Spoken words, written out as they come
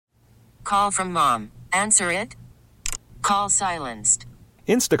Call from mom. Answer it. Call silenced.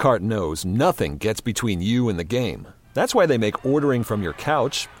 Instacart knows nothing gets between you and the game. That's why they make ordering from your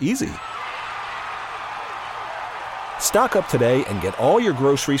couch easy. Stock up today and get all your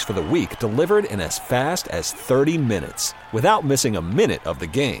groceries for the week delivered in as fast as 30 minutes without missing a minute of the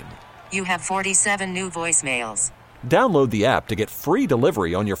game. You have 47 new voicemails. Download the app to get free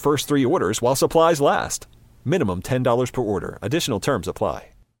delivery on your first 3 orders while supplies last. Minimum $10 per order. Additional terms apply.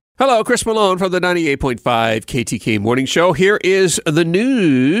 Hello, Chris Malone from the 98.5 KTK Morning Show. Here is the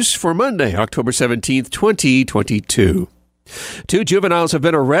news for Monday, October 17th, 2022. 2 juveniles have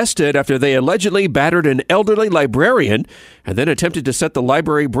been arrested after they allegedly battered an elderly librarian and then attempted to set the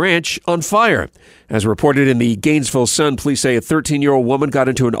library branch on fire. As reported in the Gainesville Sun, police say a 13-year-old woman got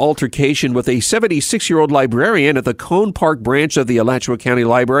into an altercation with a 76-year-old librarian at the Cone Park branch of the Alachua County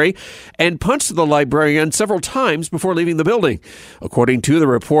Library and punched the librarian several times before leaving the building. According to the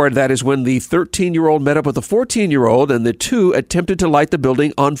report, that is when the 13-year-old met up with the 14-year-old and the two attempted to light the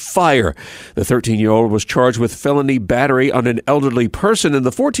building on fire. The 13-year-old was charged with felony battery on an elderly person, and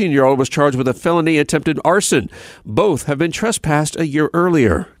the 14-year-old was charged with a felony attempted arson. Both have been trespassed a year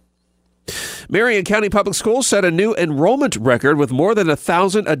earlier. Marion County Public Schools set a new enrollment record with more than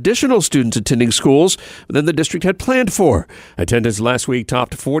 1,000 additional students attending schools than the district had planned for. Attendance last week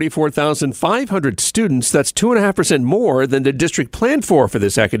topped 44,500 students. That's 2.5% more than the district planned for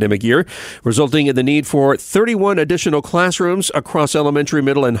this academic year, resulting in the need for 31 additional classrooms across elementary,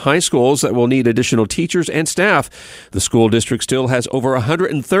 middle, and high schools that will need additional teachers and staff. The school district still has over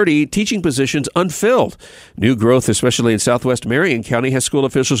 130 teaching positions unfilled. New growth, especially in southwest Marion County, has school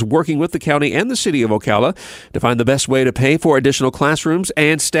officials working with the county and the city of Ocala to find the best way to pay for additional classrooms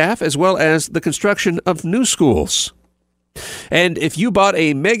and staff, as well as the construction of new schools. And if you bought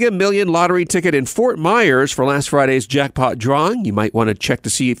a Mega Million lottery ticket in Fort Myers for last Friday's jackpot drawing, you might want to check to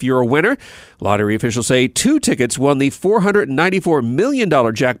see if you're a winner. Lottery officials say 2 tickets won the $494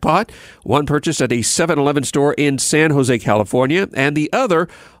 million jackpot, one purchased at a 7-Eleven store in San Jose, California, and the other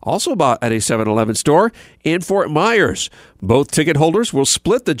also bought at a 7-Eleven store in Fort Myers. Both ticket holders will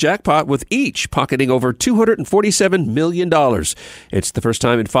split the jackpot, with each pocketing over $247 million. It's the first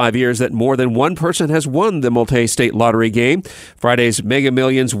time in 5 years that more than one person has won the multi-state lottery game. Friday's Mega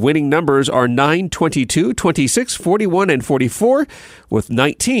Millions winning numbers are 9, 22, 26, 41, and 44, with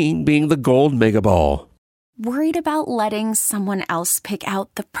 19 being the gold mega ball. Worried about letting someone else pick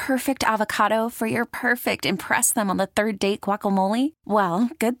out the perfect avocado for your perfect impress them on the third date guacamole?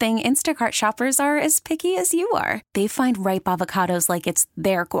 Well, good thing Instacart shoppers are as picky as you are. They find ripe avocados like it's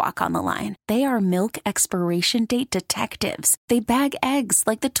their guac on the line. They are milk expiration date detectives. They bag eggs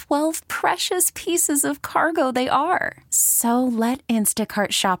like the 12 precious pieces of cargo they are. So let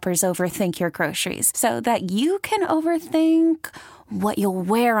Instacart shoppers overthink your groceries so that you can overthink what you'll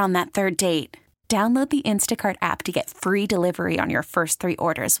wear on that third date. Download the Instacart app to get free delivery on your first 3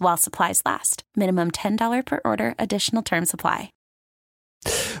 orders while supplies last. Minimum $10 per order. Additional terms apply.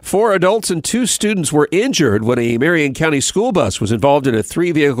 4 adults and 2 students were injured when a Marion County school bus was involved in a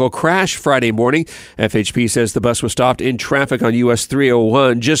 3-vehicle crash Friday morning. FHP says the bus was stopped in traffic on US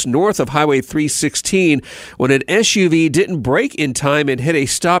 301 just north of Highway 316 when an SUV didn't brake in time and hit a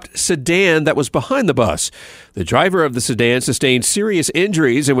stopped sedan that was behind the bus. The driver of the sedan sustained serious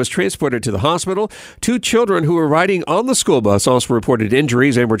injuries and was transported to the hospital. 2 children who were riding on the school bus also reported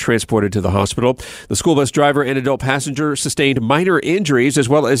injuries and were transported to the hospital. The school bus driver and adult passenger sustained minor injuries, as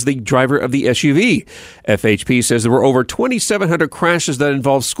well as the driver of the SUV. FHP says there were over 2,700 crashes that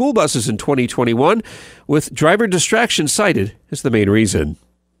involved school buses in 2021, with driver distraction cited as the main reason.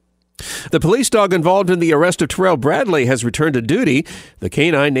 The police dog involved in the arrest of Terrell Bradley has returned to duty. The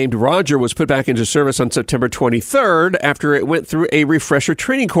canine named Roger was put back into service on September 23rd after it went through a refresher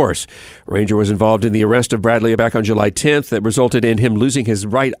training course. Ranger was involved in the arrest of Bradley back on July 10th that resulted in him losing his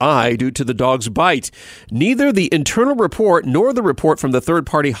right eye due to the dog's bite. Neither the internal report nor the report from the third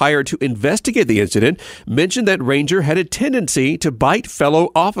party hired to investigate the incident mentioned that Ranger had a tendency to bite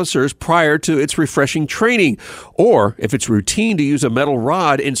fellow officers prior to its refreshing training, or if it's routine to use a metal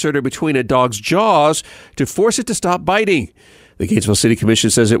rod inserted between a dog's jaws to force it to stop biting. The Gainesville City Commission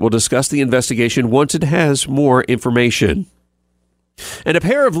says it will discuss the investigation once it has more information. And a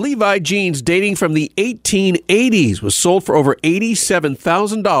pair of Levi jeans dating from the 1880s was sold for over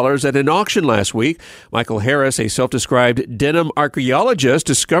 $87,000 at an auction last week. Michael Harris, a self-described denim archaeologist,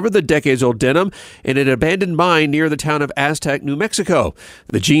 discovered the decades-old denim in an abandoned mine near the town of Aztec, New Mexico.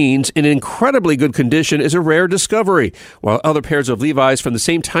 The jeans, in incredibly good condition, is a rare discovery. While other pairs of Levi's from the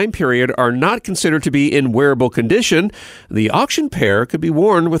same time period are not considered to be in wearable condition, the auction pair could be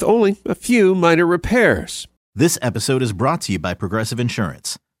worn with only a few minor repairs. This episode is brought to you by Progressive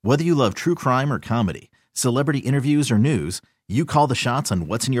Insurance. Whether you love true crime or comedy, celebrity interviews or news, you call the shots on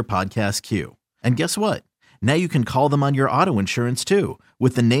what's in your podcast queue. And guess what? Now you can call them on your auto insurance too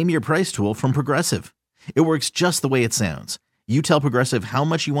with the Name Your Price tool from Progressive. It works just the way it sounds. You tell Progressive how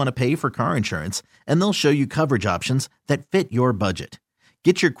much you want to pay for car insurance, and they'll show you coverage options that fit your budget.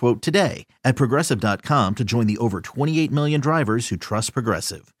 Get your quote today at Progressive.com to join the over 28 million drivers who trust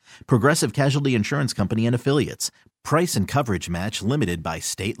Progressive. Progressive Casualty Insurance Company and Affiliates. Price and coverage match limited by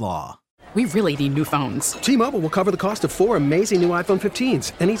state law. We really need new phones. T-Mobile will cover the cost of 4 amazing new iPhone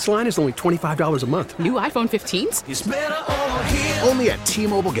 15s, and each line is only $25 a month. New iPhone 15s? It's better over here. Only at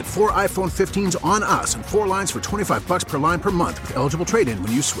T-Mobile, get 4 iPhone 15s on us and 4 lines for $25 per line per month with eligible trade-in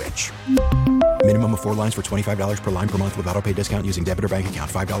when you switch. Minimum of 4 lines for $25 per line per month with autopay discount using debit or bank account.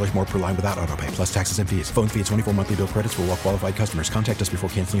 $5 more per line without autopay, plus taxes and fees. Phone fee at 24 monthly bill credits for well-qualified customers. Contact us before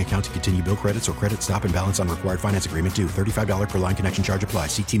canceling account to continue bill credits or credit stop and balance on required finance agreement due. $35 per line connection charge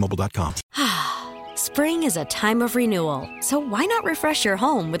applies. See T-Mobile.com. Spring is a time of renewal, so why not refresh your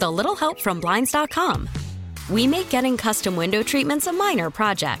home with a little help from Blinds.com? We make getting custom window treatments a minor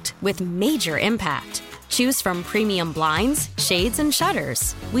project with major impact. Choose from premium blinds, shades, and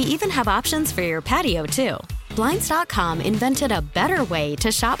shutters. We even have options for your patio, too. Blinds.com invented a better way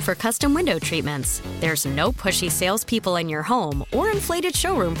to shop for custom window treatments. There's no pushy salespeople in your home or inflated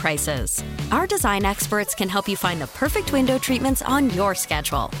showroom prices. Our design experts can help you find the perfect window treatments on your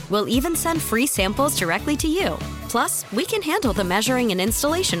schedule. We'll even send free samples directly to you. Plus, we can handle the measuring and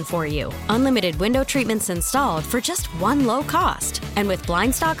installation for you. Unlimited window treatments installed for just one low cost. And with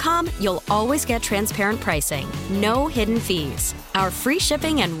Blinds.com, you'll always get transparent pricing. No hidden fees. Our free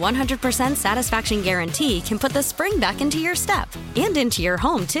shipping and 100% satisfaction guarantee can put the spring back into your step and into your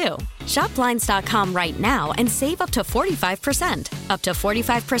home, too. Shop Blinds.com right now and save up to 45%. Up to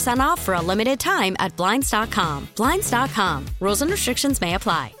 45% off for a limited time at Blinds.com. Blinds.com. Rules and restrictions may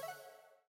apply.